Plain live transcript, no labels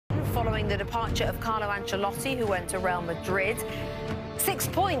following the departure of Carlo Ancelotti, who went to Real Madrid. 6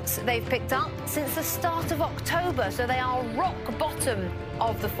 points they've picked up since the start of October, so they are rock bottom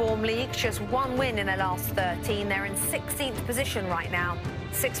of the form league. Just 1 win in their last 13. They're in 16th position right now,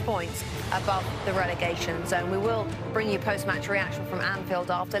 6 points above the relegation zone. We will bring you post-match reaction from Anfield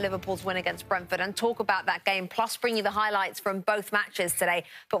after Liverpool's win against Brentford and talk about that game, plus bring you the highlights from both matches today.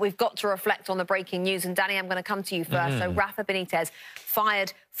 But we've got to reflect on the breaking news. And Danny, I'm going to come to you first. So Rafa Benitez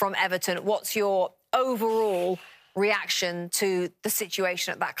fired from Everton. What's your overall reaction to the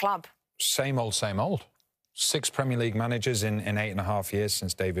situation at that club? Same old, same old. 6 Premier League managers in 8.5 years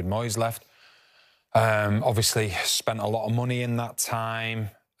since David Moyes left. Obviously spent a lot of money in that time.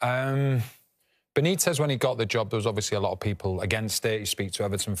 Benitez, when he got the job, there was obviously a lot of people against it. You speak to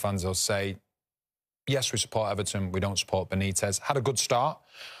Everton fans, they'll say, yes, we support Everton, we don't support Benitez. Had a good start.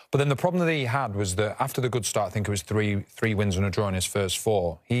 But then the problem that he had was that after the good start, I think it was three wins and a draw in his first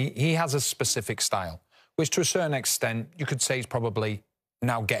 4, he has a specific style, which to a certain extent, you could say is probably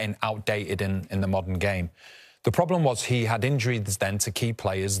now getting outdated in the modern game. The problem was he had injuries then to key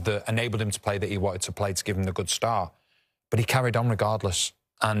players that enabled him to play that he wanted to play to give him the good start. But he carried on regardless.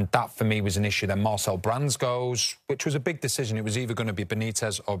 And that, for me, was an issue. Then Marcel Brands goes, which was a big decision. It was either going to be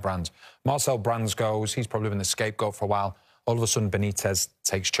Benitez or Brands. Marcel Brands goes. He's probably been the scapegoat for a while. All of a sudden, Benitez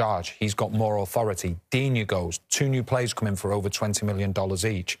takes charge. He's got more authority. Digne goes. 2 new players come in for over $20 million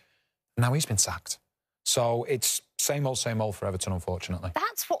each. Now he's been sacked. So it's same old for Everton, unfortunately.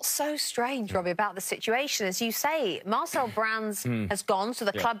 That's what's so strange, Robbie, about the situation. As you say, Marcel Brands has gone, so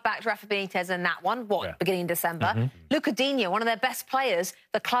the club backed Rafa Benitez in that one, beginning in December. Luca Digne, one of their best players,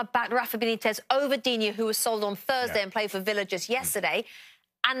 the club backed Rafa Benitez over Digne, who was sold on Thursday and played for Villa just yesterday.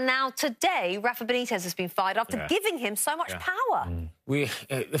 And now today, Rafa Benitez has been fired after giving him so much power.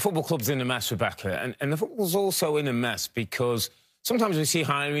 The football club's in a mess, Rebecca, and the football's also in a mess because sometimes we see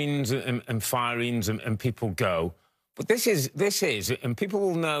hirings and firings and people go. But this is, and people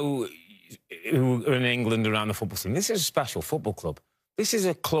will know who are in England around the football scene, this is a special football club. This is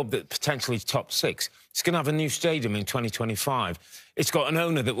a club that potentially is top 6. It's going to have a new stadium in 2025. It's got an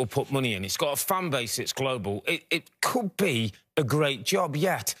owner that will put money in. It's got a fan base that's global. It could be a great job,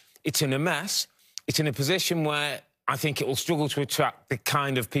 yet it's in a mess. It's in a position where I think it will struggle to attract the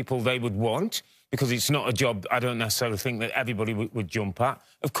kind of people they would want, because it's not a job I don't necessarily think that everybody would jump at.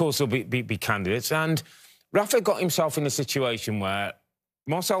 Of course, there'll be candidates. And Rafa got himself in a situation where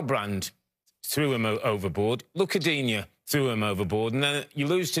Marcel Brands threw him overboard, Luca Digne threw him overboard, and then you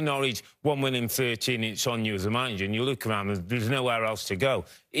lose to Norwich, 1 win in 13, it's on you as a manager, and you look around and there's nowhere else to go.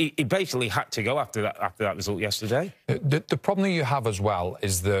 He basically had to go after that result yesterday. The problem that you have as well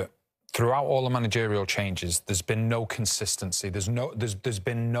is that throughout all the managerial changes, there's been no consistency. There's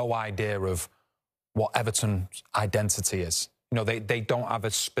been no idea of what Everton's identity is. You know, they don't have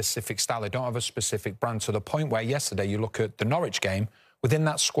a specific style. They don't have a specific brand, to the point where yesterday you look at the Norwich game, within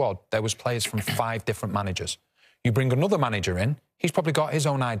that squad, there was players from 5 different managers. You bring another manager in, he's probably got his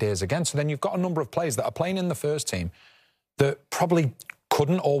own ideas again. So then you've got a number of players that are playing in the first team that probably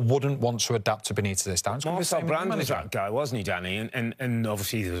couldn't or wouldn't want to adapt to Benitez's style. Marcel Brands was that guy, wasn't he, Danny? And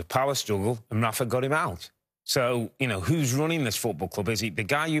obviously there was a power struggle, and Rafa got him out. So, you know, who's running this football club? Is it the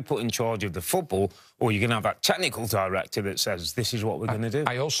guy you put in charge of the football, or are you going to have that technical director that says, this is what we're going to do?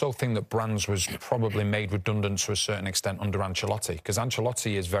 I also think that Brands was probably made redundant to a certain extent under Ancelotti, because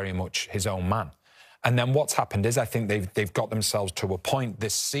Ancelotti is very much his own man. And then what's happened is I think they've got themselves to a point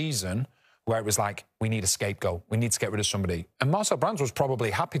this season where it was like, we need a scapegoat. We need to get rid of somebody. And Marcel Brands was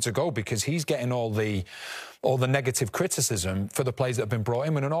probably happy to go because he's getting all the negative criticism for the players that have been brought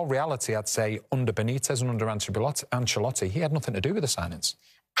in. And in all reality, I'd say under Benitez and under Ancelotti, he had nothing to do with the signings.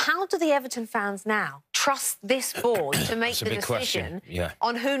 How do the Everton fans now trust this board to make the decision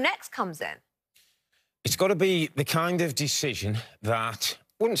on who next comes in? It's got to be the kind of decision that,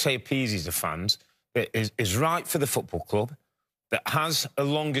 I wouldn't say appeases the fans, that is right for the football club, that has a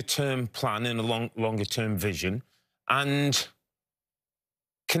longer-term plan and a longer-term vision, and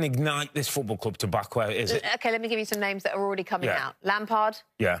can ignite this football club to back where it is. OK, let me give you some names that are already coming out. Lampard.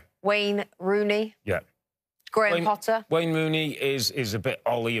 Yeah. Wayne Rooney. Yeah. Graham Potter. Wayne Rooney is a bit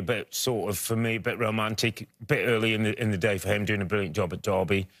Ollie, a bit sort of, for me, a bit romantic, a bit early in the day for him, doing a brilliant job at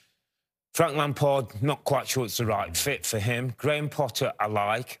Derby. Frank Lampard, not quite sure it's the right fit for him. Graham Potter, I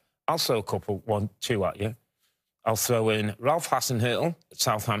like. I'll throw a couple, 1, 2 at you. I'll throw in Ralph Hasenhüttl at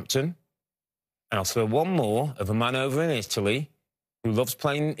Southampton. And I'll throw one more of a man over in Italy who loves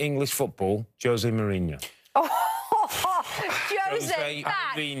playing English football, Jose Mourinho. Jose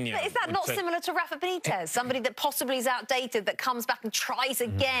Mourinho. Is that not similar to Rafa Benitez? Somebody that possibly is outdated, that comes back and tries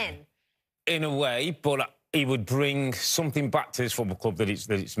again? In a way, but he would bring something back to this football club that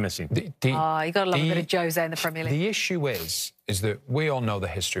it's missing. You got to love a bit of Jose in the Premier League. The issue is that we all know the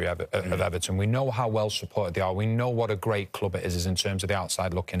history of Everton. We know how well supported they are. We know what a great club it is in terms of the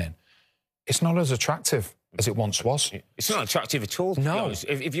outside looking in. It's not as attractive as it once was. It's not attractive at all, to be honest.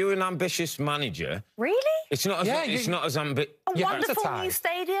 If you're an ambitious manager... Really? It's not as, it's not as ambitious. A wonderful new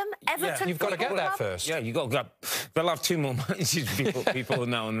stadium, Everton. You've got to get there first. Yeah, you've got to get... They'll have 2 more managers, people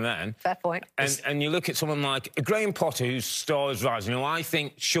now and then. Fair point. And you look at someone like Graham Potter, whose star is rising, who I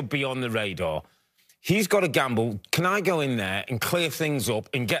think should be on the radar. He's got to gamble. Can I go in there and clear things up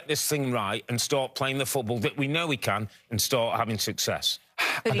and get this thing right and start playing the football that we know we can and start having success?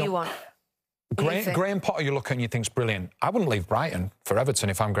 Who do you want? Graham Potter, you look at and you think's brilliant. I wouldn't leave Brighton for Everton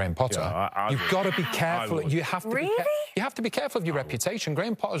if I'm Graham Potter. Yeah, You've got to be careful. You have to really? You have to be careful of your reputation.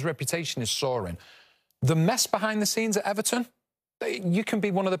 Graham Potter's reputation is soaring. The mess behind the scenes at Everton, you can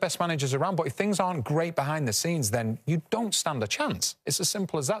be one of the best managers around, but if things aren't great behind the scenes, then you don't stand a chance. It's as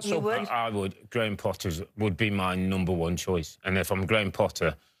simple as that. You would? I would. Graham Potter would be my #1 choice. And if I'm Graham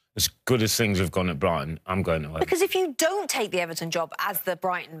Potter, as good as things have gone at Brighton, I'm going to Everton. Because if you don't take the Everton job as the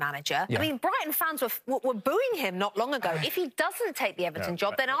Brighton manager, I mean, Brighton fans were booing him not long ago. If he doesn't take the Everton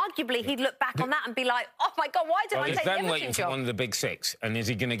job, then arguably he'd look back on that and be like, oh, my God, why didn't I take the Everton waiting job? for one of the big six. And is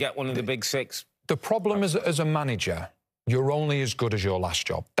he going to get one of the big six? The problem is, as a manager, you're only as good as your last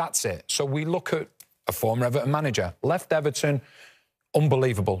job. That's it. So we look at a former Everton manager, left Everton,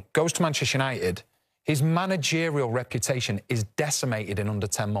 unbelievable, goes to Manchester United. His managerial reputation is decimated in under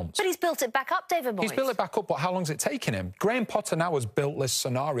 10 months. But he's built it back up, David Moyes. He's built it back up, but how long's it taken him? Graham Potter now has built this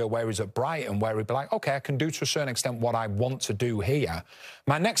scenario where he's at Brighton, where he'd be like, OK, I can do to a certain extent what I want to do here.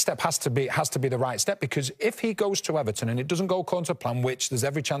 My next step has to be the right step, because if he goes to Everton and it doesn't go according to plan, which there's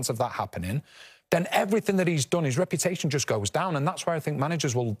every chance of that happening, then everything that he's done, his reputation just goes down, and that's where I think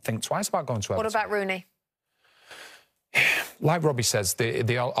managers will think twice about going to Everton. What about Rooney? Like Robbie says, the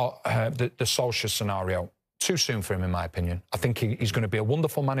Solskjaer scenario, too soon for him, in my opinion. I think he's going to be a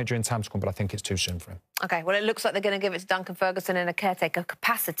wonderful manager in time to come, but I think it's too soon for him. OK, well, it looks like they're going to give it to Duncan Ferguson in a caretaker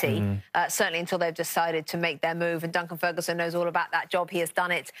capacity, certainly until they've decided to make their move. And Duncan Ferguson knows all about that job. He has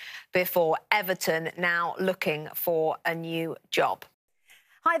done it before. Everton now looking for a new job.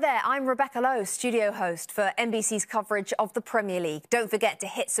 Hi there, I'm Rebecca Lowe, studio host for NBC's coverage of the Premier League. Don't forget to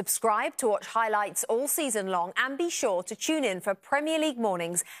hit subscribe to watch highlights all season long, and be sure to tune in for Premier League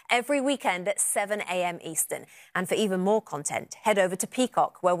mornings every weekend at 7 a.m. Eastern. And for even more content, head over to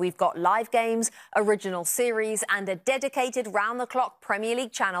Peacock, where we've got live games, original series and a dedicated round-the-clock Premier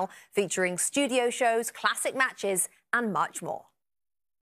League channel featuring studio shows, classic matches and much more.